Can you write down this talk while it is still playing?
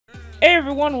Hey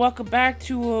everyone, welcome back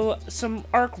to some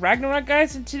Arc Ragnarok,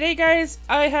 guys. And today, guys,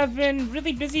 I have been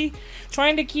really busy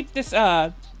trying to keep this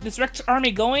this Rex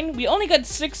army going. We only got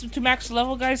 6 to max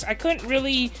level, guys. I couldn't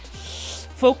really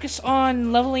focus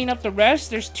on leveling up the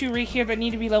rest. There's 2 right here that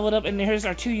need to be leveled up, and here's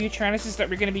our 2 Utyrannuses that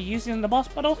we're going to be using in the boss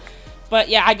battle. But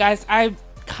yeah, guys, I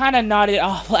kind of nodded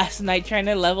off last night trying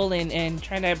to level and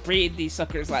trying to breed these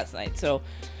suckers last night. So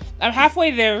I'm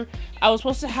halfway there. I was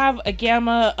supposed to have a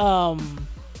Gamma,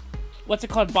 what's it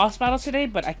called, boss battle today,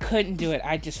 but I couldn't do it.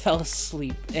 I just fell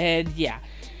asleep, and yeah.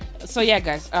 So yeah,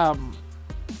 guys,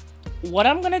 what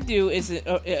I'm gonna do is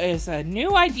a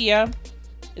new idea.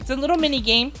 It's a little mini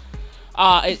game.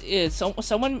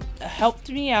 Someone helped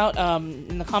me out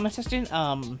in the comment section.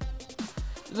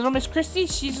 Little Miss Christy,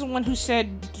 she's the one who said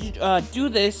do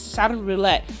this Saddle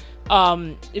Roulette.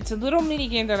 It's a little mini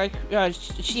game that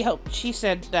she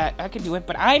said that I could do it,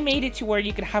 but I made it to where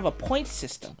you can have a point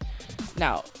system.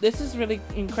 Now, this is really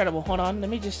incredible. Hold on, let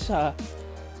me just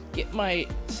get my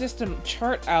system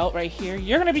chart out right here.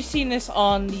 You're gonna be seeing this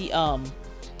on the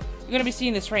you're gonna be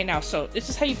seeing this right now. So this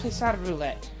is how you play Saddle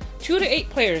Roulette. 2 to 8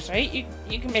 players, right?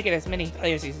 You can make it as many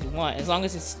players as you want, as long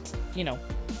as it's you know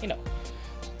 2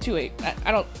 to 8.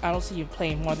 I don't see you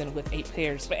playing more than with 8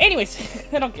 players. But anyways,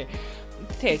 I don't care.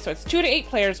 Okay, so it's 2 to 8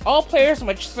 players. All players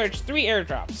must search 3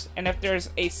 airdrops, and if there's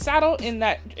a saddle in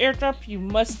that airdrop, you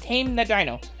must tame the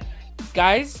dino.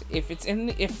 Guys, if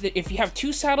you have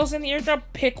 2 saddles in the airdrop,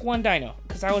 pick 1 dino,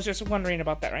 because I was just wondering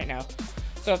about that right now.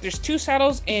 So if there's 2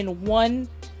 saddles in one,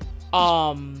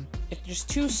 if there's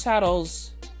 2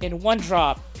 saddles in one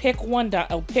drop, pick one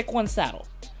saddle,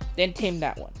 then tame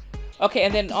that one. Okay,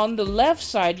 and then on the left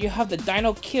side, you have the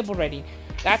dino kibble ready.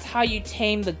 That's how you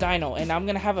tame the dino, and I'm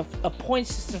gonna have a point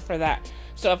system for that.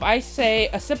 So if I say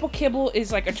a simple kibble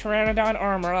is like a Pteranodon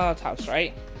or a Morelatops,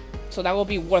 right? So that will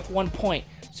be worth 1 point.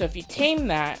 So if you tame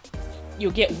that,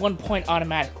 you'll get 1 point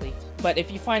automatically. But if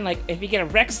you find, like, if you get a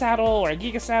Rex saddle or a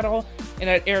Giga saddle in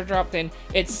an airdrop, then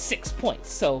it's 6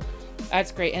 points. So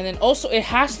that's great. And then also, it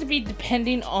has to be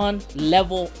depending on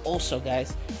level also,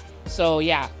 guys. So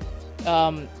yeah,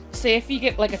 say if you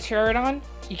get like a Pteranodon,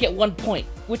 you get 1 point,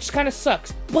 which kind of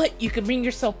sucks. But you can bring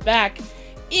yourself back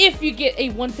if you get a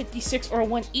 156 or a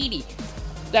 180.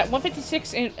 That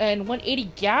 156 and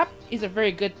 180 gap is a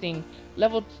very good thing.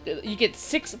 You get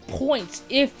 6 points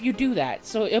if you do that.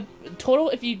 So total,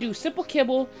 if you do simple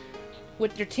kibble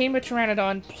with your tame a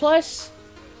Pteranodon plus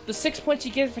the 6 points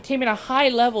you get for taming a high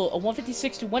level of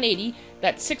 156 to 180,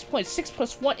 that's 6 points. 6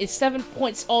 plus 1 is 7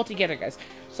 points altogether, guys.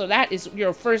 So that is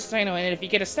your first dino, and then if you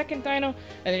get a second dino,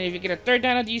 and then if you get a third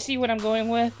dino, do you see what I'm going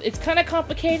with? It's kind of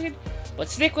complicated, but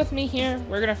stick with me here.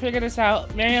 We're gonna figure this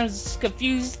out. Miriam's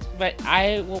confused, but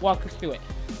I will walk her through it.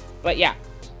 But yeah.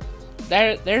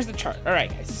 There's the chart. Alright,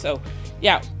 guys. So,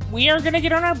 yeah. We are going to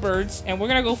get on our birds, and we're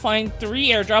going to go find 3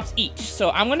 airdrops each.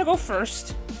 So, I'm going to go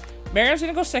first. Miriam's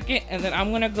going to go second, and then I'm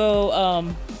going to go,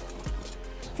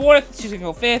 4th. She's going to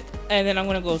go 5th, and then I'm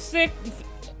going to go 6th.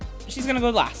 She's going to go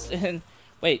last. And,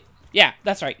 wait. Yeah,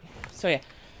 that's right. So, yeah.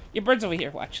 Your bird's over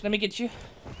here. Watch. Let me get you.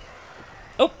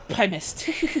 Oh, I missed.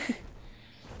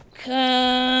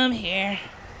 Come here.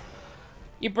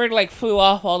 Your bird, like, flew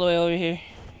off all the way over here.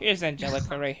 Here's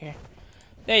Angelica right here.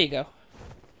 There you go.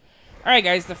 Alright,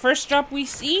 guys, the first drop we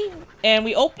see and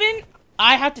we open,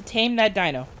 I have to tame that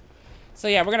dino. So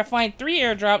yeah, we're gonna find 3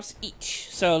 airdrops each.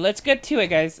 So let's get to it,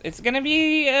 guys. It's gonna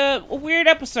be a weird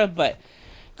episode, but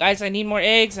guys, I need more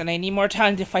eggs and I need more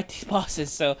time to fight these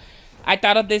bosses. So I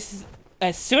thought of this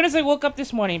as soon as I woke up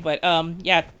this morning, but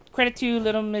yeah, credit to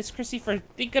little Miss Chrissy for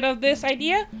thinking of this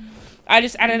idea. I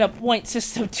just added a point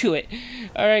system to it.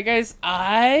 Alright, guys,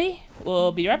 I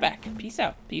will be right back. Peace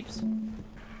out, peeps.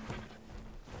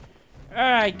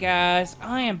 Alright, guys,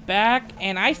 I am back,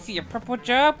 and I see a purple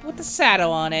drop with a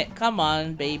saddle on it. Come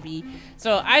on, baby.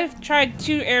 So, I've tried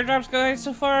 2 airdrops guys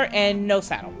so far, and no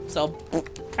saddle. So,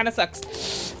 kind of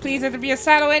sucks. Please let there be a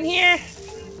saddle in here.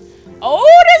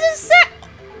 Oh, there's a saddle!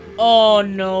 Oh,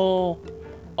 no.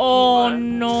 Oh,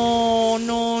 no,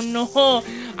 no.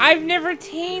 I've never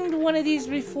tamed one of these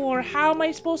before. How am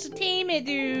I supposed to tame it,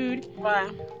 dude?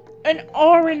 What? An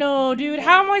Orino, dude.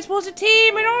 How am I supposed to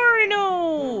tame an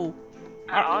Orino?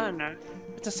 I don't know.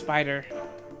 It's a spider.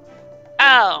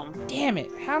 Oh. Damn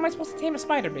it. How am I supposed to tame a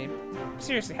spider, babe?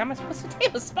 Seriously, how am I supposed to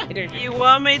tame a spider? You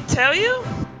want me to tell you?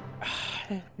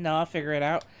 No, I'll figure it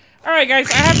out. Alright,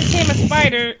 guys, I have to tame a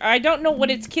spider. I don't know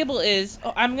what its kibble is.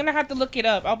 Oh, I'm gonna have to look it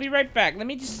up. I'll be right back. Let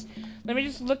me just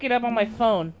look it up on my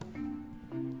phone.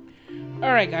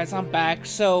 Alright, guys, I'm back.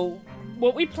 So,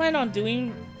 what we plan on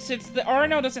doing, since the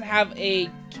Orino doesn't have a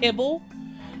kibble,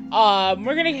 we're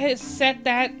gonna set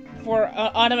that for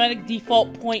automatic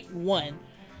default 0.1.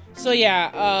 So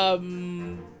yeah,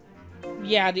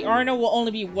 yeah, the Arno will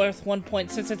only be worth 1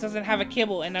 point since it doesn't have a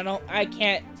kibble, and I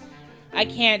can't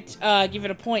give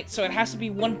it a point, so it has to be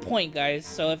 1 point, guys.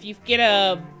 So if you get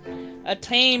a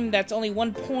tame that's only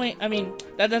 1 point, I mean,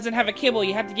 that doesn't have a kibble,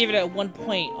 you have to give it a 1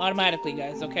 point automatically,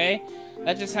 guys, okay?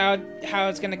 That's just how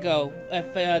it's gonna go.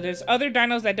 If there's other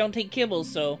dinos that don't take kibbles,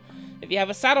 so if you have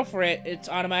a saddle for it, it's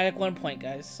automatic 1 point,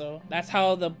 guys. So that's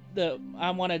how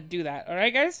I want to do that. All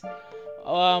right, guys.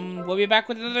 We'll be back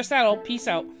with another saddle. Peace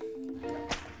out.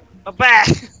 I'm back.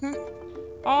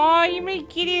 Oh, you made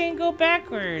Gideon go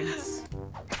backwards.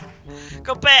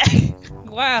 Go back.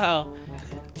 Wow.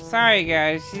 Sorry,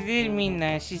 guys. She didn't mean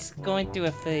that. She's going through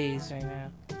a phase right now.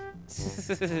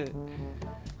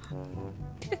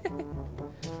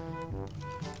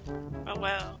 Oh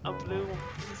wow, a blue.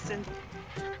 Listen.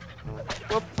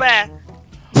 We're back.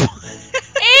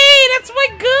 Hey, that's my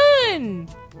gun!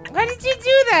 How did you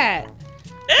do that?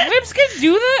 Whips can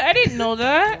do that? I didn't know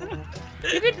that.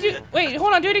 You could do. Wait,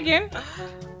 hold on. Do it again.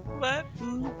 What?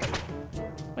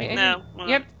 Wait. No.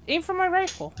 Yep. Aim for my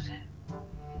rifle.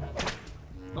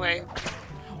 Wait.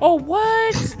 Oh,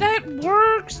 what? That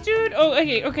works, dude. Oh,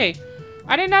 okay. Okay.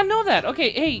 I did not know that.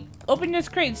 Okay. Hey, open this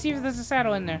crate and see if there's a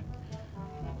saddle in there.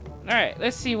 All right.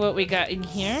 Let's see what we got in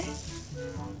here.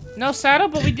 No saddle,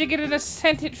 but we did get an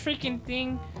ascended freaking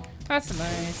thing. That's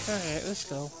nice. Alright, let's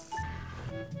go.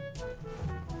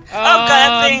 Oh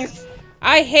god, things.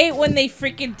 I hate when they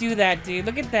freaking do that, dude.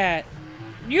 Look at that.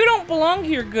 You don't belong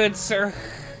here, good sir.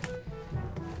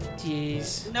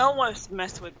 Jeez. No one's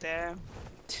messed with that.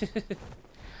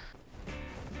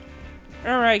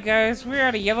 Alright, guys. We're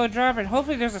at a yellow drop, and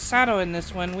hopefully there's a saddle in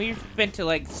this one. We've been to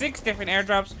like 6 different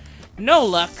airdrops. No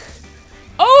luck.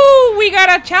 Oh, we got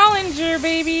a challenger,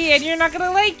 baby, and you're not gonna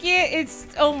like it. It's,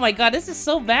 oh my god, this is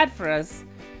so bad for us.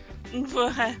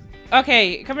 What?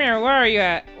 Okay, come here. Where are you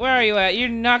at? Where are you at? You're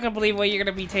not gonna believe what you're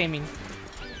gonna be taming.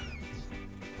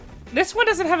 This one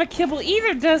doesn't have a kibble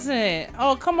either, does it?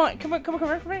 Oh, come on, come on, come on, come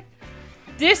on, come on.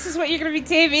 This is what you're gonna be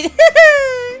taming.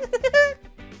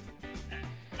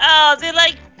 Oh, they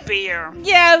like beer.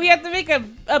 Yeah, we have to make a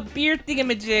beer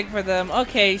thingamajig for them.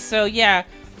 Okay, so yeah,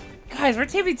 guys, we're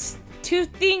taming 2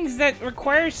 things that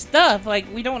require stuff like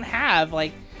we don't have.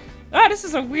 Like, oh, this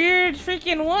is a weird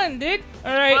freaking one, dude.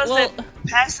 All right, well,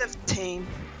 passive team.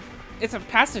 It's a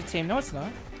passive team. No, it's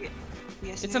not.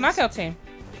 Yes, it's a knockout team.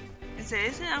 Is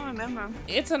it? I don't remember.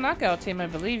 It's a knockout team, I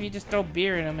believe. You just throw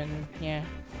beer in them, and yeah.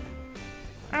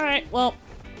 All right, well,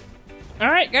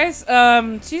 all right, guys.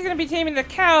 She's gonna be taming the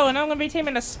cow, and I'm gonna be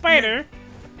taming the spider.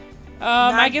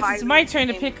 I guess it's my turn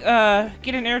to pick.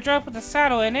 Get an airdrop with a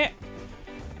saddle in it.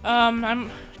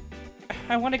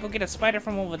 I want to go get a spider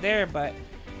from over there, but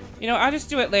you know, I'll just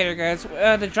do it later, guys.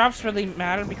 The drops really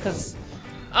matter because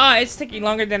it's taking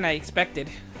longer than I expected.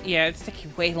 Yeah, it's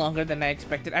taking way longer than I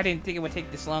expected. I didn't think it would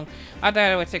take this long. I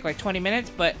thought it would take like 20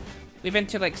 minutes, but we've been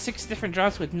to like 6 different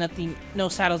drops with no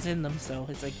saddles in them, so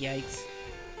it's like yikes.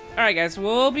 All right, guys,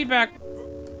 we'll be back.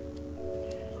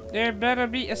 There better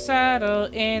be a saddle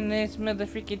in this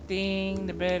motherfucking thing.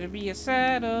 There better be a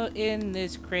saddle in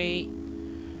this crate.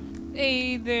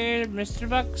 Hey there, Mr.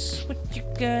 Bucks. What you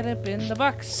got up in the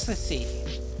box? Let's see.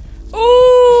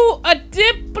 Ooh, a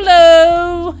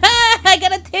Diplo! I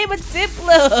gotta tame a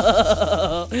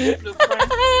Diplo!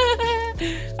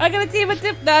 I gotta tame a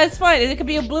Diplo. No, it's fine. It could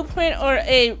be a blueprint or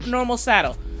a normal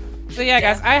saddle. So yeah,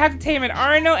 guys, I have to tame an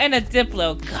Arno and a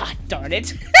Diplo. God darn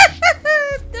it.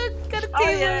 Gotta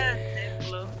tame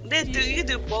You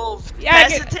do both. Yeah,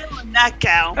 passive or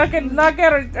knockout. I can knock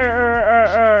out or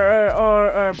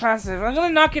passive. I'm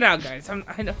gonna knock it out, guys. I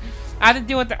have to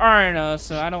deal with the Arno,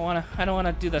 so I don't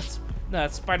wanna do this. The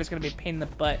spider's gonna be a pain in the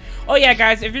butt. Oh yeah,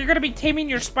 guys, if you're gonna be taming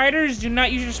your spiders, do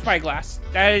not use your spyglass.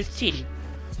 That is cheating.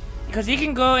 Because you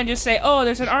can go and just say, oh,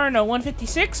 there's an Arno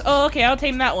 156. Oh, okay, I'll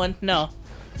tame that one. No,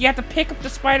 you have to pick up the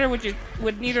spider with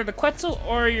neither the Quetzal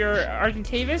or your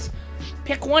Argentavis.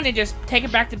 Pick one and just take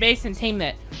it back to base and tame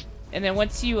that. And then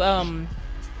once you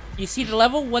you see the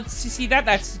level, once you see that,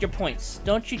 that's your points.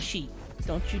 Don't you cheat.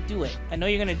 Don't you do it. I know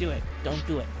you're gonna do it. Don't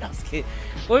do it. No, I'm just kidding.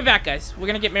 We'll be back, guys. We're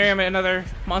gonna get Miriam another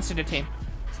monster to tame.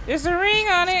 There's a ring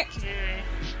on it.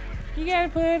 You gotta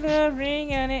put a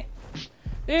ring on it.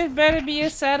 There better be a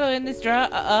saddle in this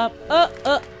drop. There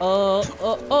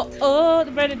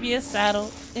better be a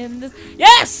saddle in this.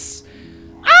 Yes!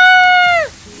 Ah!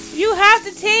 You have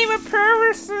to tame a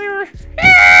purser.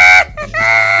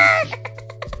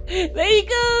 There you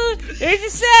go. There's your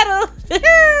saddle.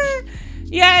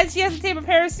 Yeah, she has to tame a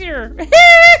parasaur.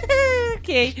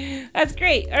 Okay, that's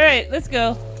great. All right, let's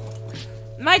go.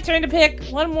 my turn to pick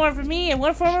one more for me and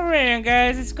one for Marion,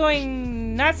 guys. It's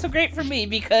going not so great for me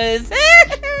because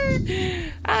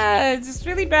it's just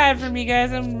really bad for me,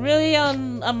 guys.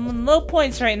 I'm on low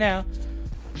points right now.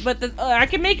 But I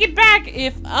can make it back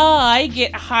if I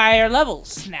get higher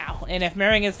levels now. And if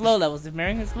Marion gets low levels. If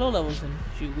Marion gets low levels, then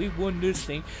shoot, we won this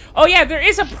thing. Oh yeah, there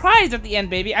is a prize at the end,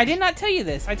 baby. I did not tell you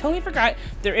this. I totally forgot.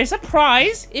 There is a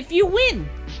prize if you win.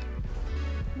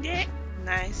 Yeah.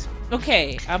 Nice.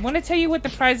 Okay, I'm gonna tell you what the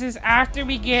prize is after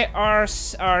we get our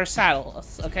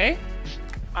saddles, okay?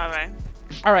 Alright.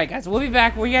 Alright guys, we'll be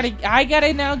back. I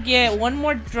gotta now get one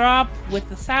more drop with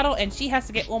the saddle, and she has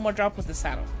to get one more drop with the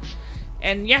saddle.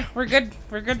 And yeah, we're good.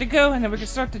 We're good to go, and then we can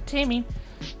start the taming.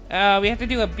 We have to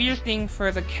do a beer thing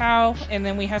for the cow, and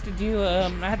then we have to do,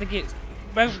 I have to get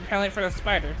bug repellent for the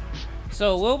spider.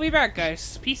 So we'll be back,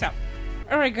 guys. Peace out.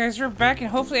 Alright guys, we're back, and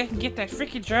hopefully I can get that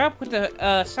freaking drop with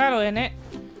the saddle in it.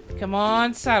 Come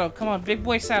on, saddle. Come on, big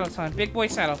boy saddle time. Big boy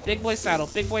saddle. Big boy saddle.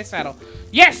 Big boy saddle.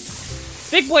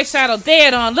 Yes! Big boy saddle.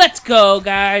 Day-it-on. Let's go,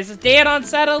 guys. Day-it-on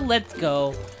saddle. Let's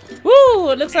go.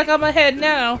 Woo! It looks like I'm ahead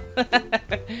now.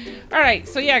 Alright,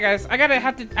 so yeah, guys. I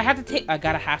have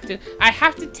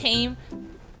to tame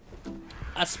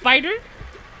a spider,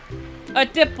 a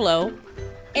Diplo,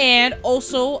 and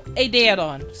also a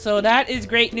Day-it-on. So that is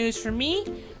great news for me.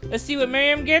 Let's see what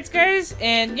Miriam gets, guys.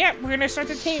 And yeah, we're gonna start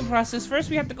the taming process. First,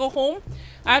 we have to go home.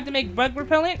 I have to make bug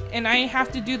repellent, and I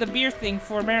have to do the beer thing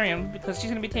for Miriam because she's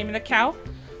gonna be taming the cow.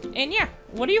 And yeah,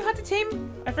 what do you have to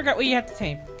tame? I forgot what you have to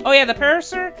tame. Oh yeah, the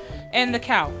parasaur and the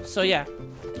cow. So yeah,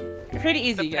 pretty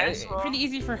easy, guys. Pretty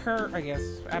easy for her, I guess.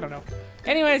 I don't know.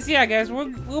 Anyways, yeah, guys,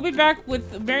 we'll be back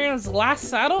with Miriam's last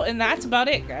saddle, and that's about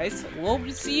it, guys. We'll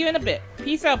see you in a bit.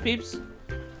 Peace out, peeps.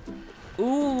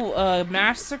 Ooh, a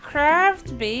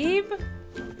Mastercraft, babe.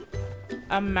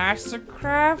 A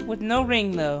Mastercraft with no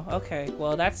ring, though. Okay,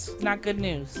 well, that's not good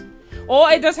news. Oh,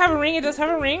 it does have a ring. It does have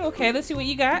a ring. Okay, let's see what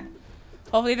you got.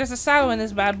 Hopefully there's a saddle in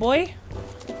this bad boy.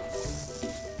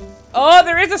 Oh,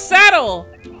 there is a saddle.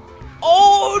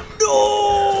 Oh,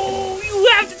 no. You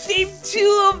have to tame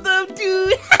 2 of them,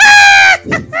 dude.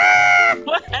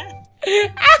 What?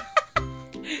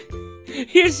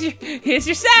 Here's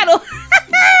your saddle.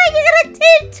 You're gonna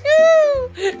tame 2.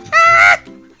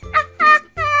 I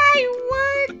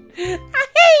won. I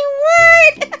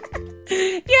won.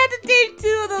 You have to tame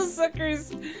 2 of those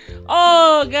suckers.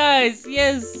 Oh, guys,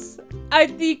 yes. I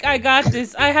think I got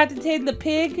this. I had to tame the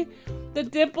pig, the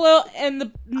Diplo, and the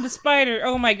spider.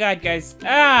 Oh my god, guys.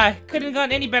 Couldn't have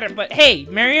gone any better. But hey,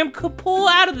 Miriam could pull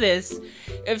out of this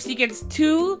if she gets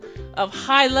 2 of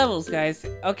high levels, guys.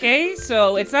 Okay,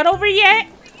 so it's not over yet.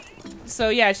 So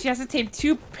yeah, she has to tame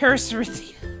 2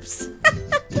 Parasaurus.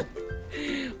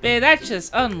 Man, that's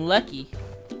just unlucky.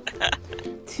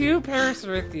 2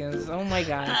 Parasaurus. Oh my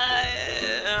god.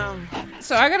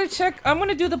 So I gotta check. I'm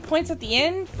gonna do the points at the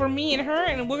end for me and her,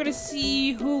 and we're gonna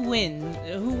see who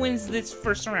wins this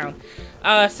first round.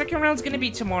 Second round's gonna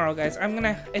be tomorrow, guys.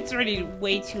 It's already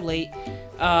way too late.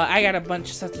 I got a bunch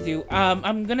of stuff to do.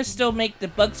 I'm gonna still make the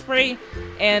bug spray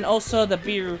and also the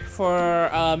beer for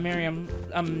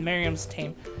Miriam's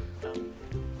tame.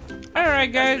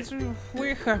 Alright, guys,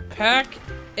 we're back,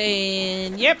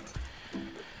 and yep.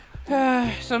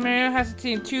 So Miriam has to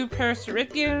tame 2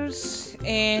 Parasaurus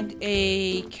and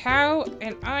a cow,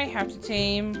 and I have to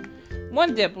tame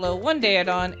 1 Diplo, 1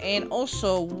 Day-it-on, and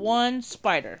also 1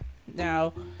 spider.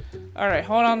 Now, alright,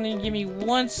 hold on, give me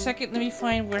 1 second. Let me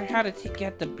find how to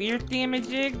get the beer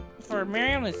thingamajig for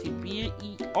Miriam. Let's see,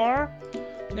 B-E-R.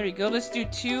 There we go. Let's do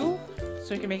 2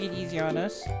 so we can make it easy on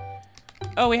us.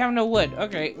 Oh, we have no wood.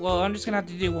 Okay, well, I'm just gonna have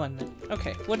to do 1 then.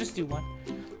 Okay, we'll just do 1.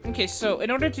 Okay, so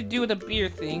in order to do the beer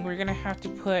thing, we're gonna have to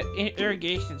put an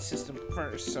irrigation system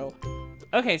first, so...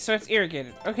 Okay, so it's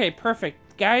irrigated. Okay, perfect.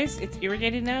 Guys, it's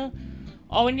irrigated now.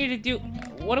 All we need to do...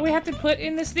 What do we have to put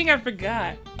in this thing? I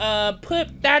forgot.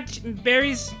 Put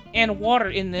berries and water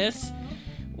in this.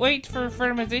 Wait for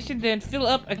fermentation, then fill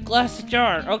up a glass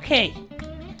jar. Okay.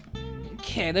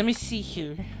 Okay, let me see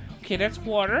here. Okay, that's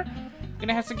water.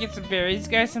 Gonna have to get some berries,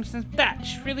 guys. Some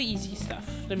thatch. Really easy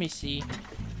stuff. Let me see.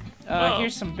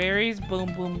 Here's some berries.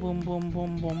 Boom, boom, boom, boom,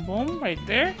 boom, boom, boom. Right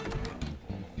there.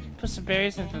 Put some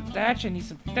berries into the thatch. I need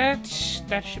some thatch.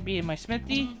 That should be in my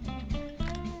smithy.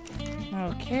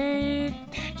 Okay.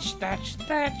 Thatch, thatch,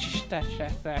 thatch, thatch,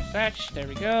 thatch, thatch, thatch. There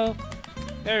we go.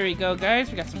 There we go,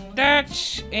 guys. We got some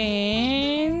thatch.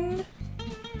 And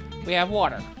we have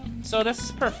water. So this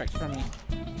is perfect for me.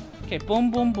 Okay, boom,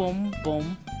 boom, boom,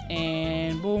 boom.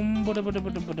 And boom, boom, boom, boom,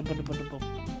 boom, boom, boom, boom, boom.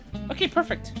 Okay,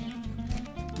 perfect.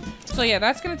 So yeah,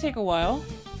 that's gonna take a while.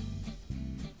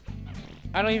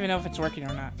 I don't even know if it's working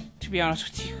or not, to be honest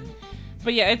with you.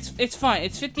 But yeah, it's fine.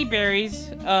 It's 50 berries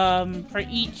for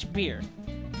each beer.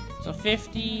 So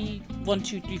 50, 1,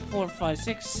 2, 3, 4, 5,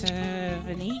 6,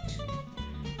 7, 8.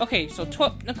 Okay, so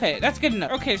 12. Okay, that's good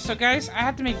enough. Okay, so guys, I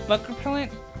have to make bug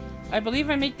repellent. I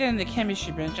believe I make that in the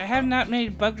chemistry bench. I have not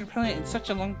made bug repellent in such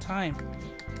a long time.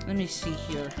 Let me see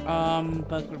here.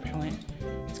 Bug repellent.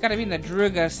 It's gotta be in the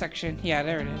Druga section. Yeah,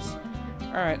 there it is.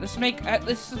 Alright, let's make at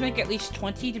least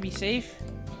 20 to be safe.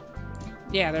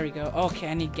 Yeah, there we go. Okay,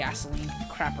 I need gasoline.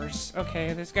 Crappers.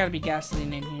 Okay, there's gotta be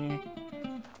gasoline in here.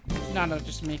 If not, I'll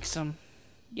just make some.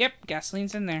 Yep,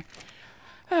 gasoline's in there.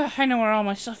 I know where all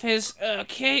my stuff is.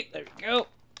 Okay, there we go.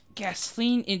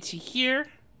 Gasoline into here.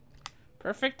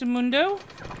 Perfect, mundo.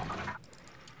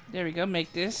 There we go,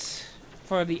 make this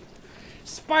for the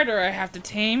spider I have to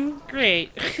tame.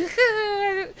 Great.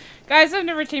 Guys, I've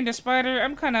never tamed a spider.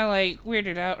 I'm kind of like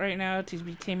weirded out right now to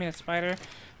be taming a spider.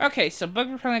 Okay, so bug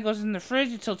repellent goes in the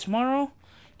fridge until tomorrow.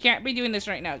 Can't be doing this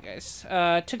right now, guys.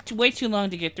 Took way too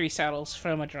long to get 3 saddles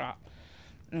from a drop.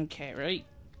 Okay, right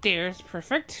there's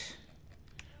perfect.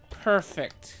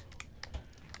 Perfect.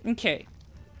 Okay.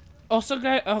 Also,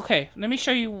 guys, okay, let me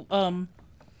show you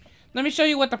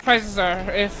what the prizes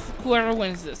are if whoever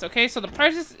wins this. Okay, so the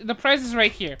prize is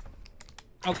right here.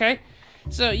 Okay,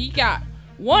 so you got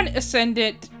 1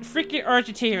 Ascendant freaking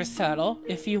Argentator saddle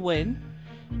if you win.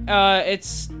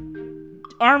 Its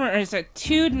armor is at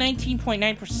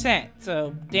 219.9%.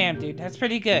 So damn, dude, that's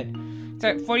pretty good. It's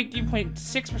at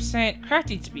 43.6%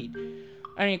 crafting speed.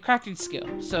 I mean, crafting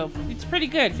skill. So it's pretty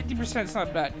good. 50% is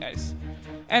not bad, guys.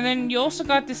 And then you also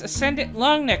got this Ascendant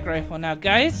long neck rifle. Now,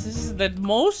 guys, this is the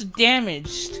most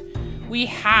damaged we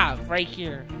have right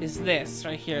here. Is this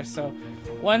right here? So,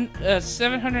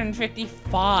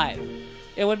 755.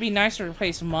 It would be nice to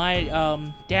replace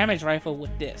my damage rifle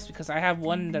with this because I have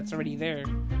one that's already there.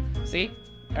 See,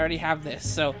 I already have this.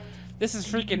 So, this is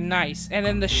freaking nice. And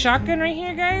then the shotgun right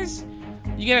here, guys.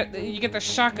 You get the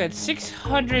shotgun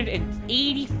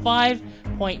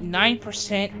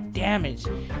 685.9% damage.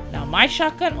 Now my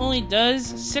shotgun only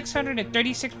does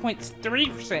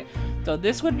 636.3%. So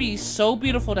this would be so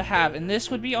beautiful to have, and this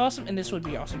would be awesome, and this would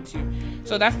be awesome too.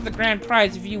 So that's the grand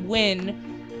prize if you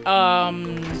win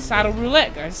Saddle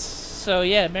Roulette, guys. So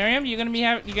yeah, Miriam, you're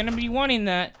gonna be wanting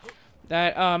that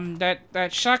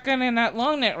shotgun and that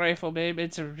long neck rifle, babe.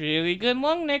 It's a really good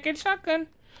long neck and shotgun.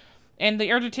 And the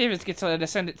Erditavis gets a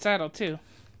Descendant saddle, too.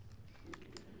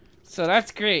 So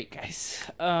that's great, guys.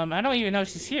 I don't even know if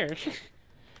she's here.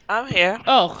 I'm here.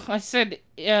 Oh, I said,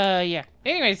 yeah.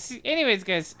 Anyways,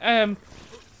 guys.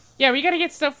 Yeah, we gotta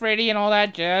get stuff ready and all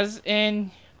that jazz. And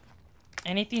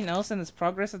anything else in this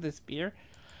progress of this beer?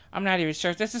 I'm not even sure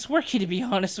if this is working, to be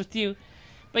honest with you.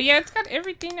 But yeah, it's got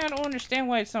everything. I don't understand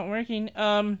why it's not working.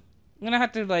 I'm gonna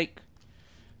have to, like,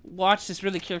 watch this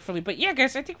really carefully. But yeah,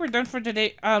 guys, I think we're done for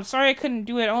today. Sorry I couldn't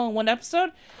do it all in one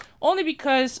episode. Only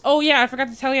because, oh yeah, I forgot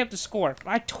to tally up the score.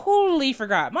 I totally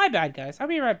forgot. My bad, guys. I'll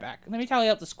be right back. Let me tally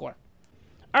up the score.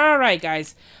 Alright,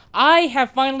 guys. I have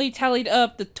finally tallied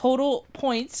up the total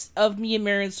points of me and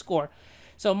Marion's score.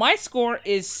 So my score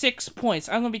is 6 points.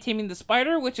 I'm going to be taming the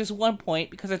spider, which is 1 point,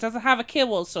 because it doesn't have a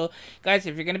kibble. So, guys,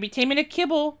 if you're going to be taming a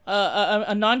kibble,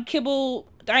 a non-kibble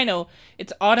dino,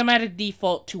 it's automatic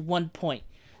default to 1 point.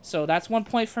 So that's 1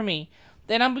 point for me.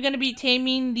 Then I'm going to be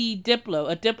taming the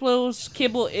Diplo. A Diplo's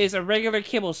kibble is a regular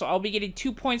kibble, so I'll be getting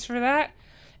 2 points for that.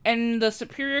 And the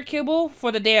superior kibble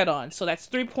for the Daedon. So that's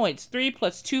 3 points. 3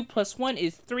 plus 2 plus 1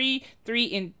 is 3.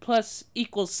 3 and plus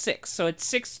equals 6. So it's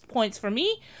 6 points for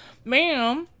me.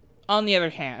 Miriam, on the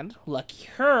other hand, lucky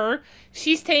her,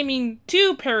 she's taming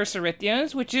 2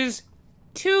 Parasaurithrians, which is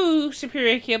 2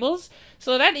 superior kibbles.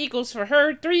 So that equals for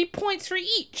her 3 points for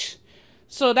each.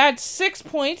 So that's 6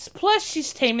 points, plus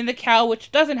she's taming the cow,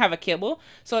 which doesn't have a kibble.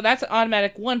 So that's an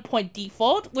automatic 1 point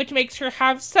default, which makes her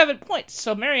have 7 points.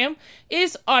 So Miriam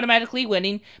is automatically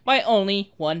winning by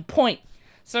only 1 point.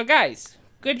 So guys,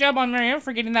 good job on Miriam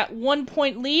for getting that 1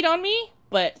 point lead on me.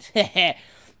 But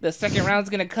the second round's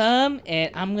gonna come,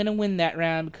 and I'm gonna win that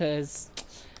round because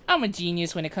I'm a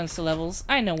genius when it comes to levels.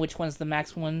 I know which ones the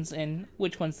max ones and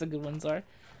which ones the good ones are.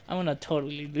 I'm gonna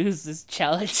totally lose this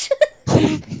challenge.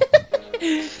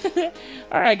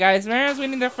 Alright, guys, Marion's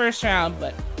winning the first round,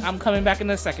 but I'm coming back in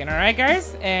the second. Alright,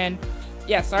 guys? And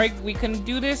yeah, sorry we couldn't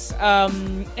do this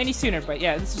any sooner, but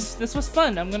yeah, this was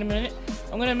fun. I'm gonna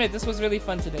admit this was really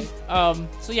fun today.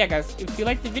 So yeah, guys, if you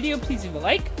liked the video, please leave a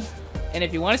like, and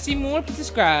if you want to see more, please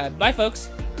subscribe. Bye, folks.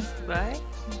 Bye.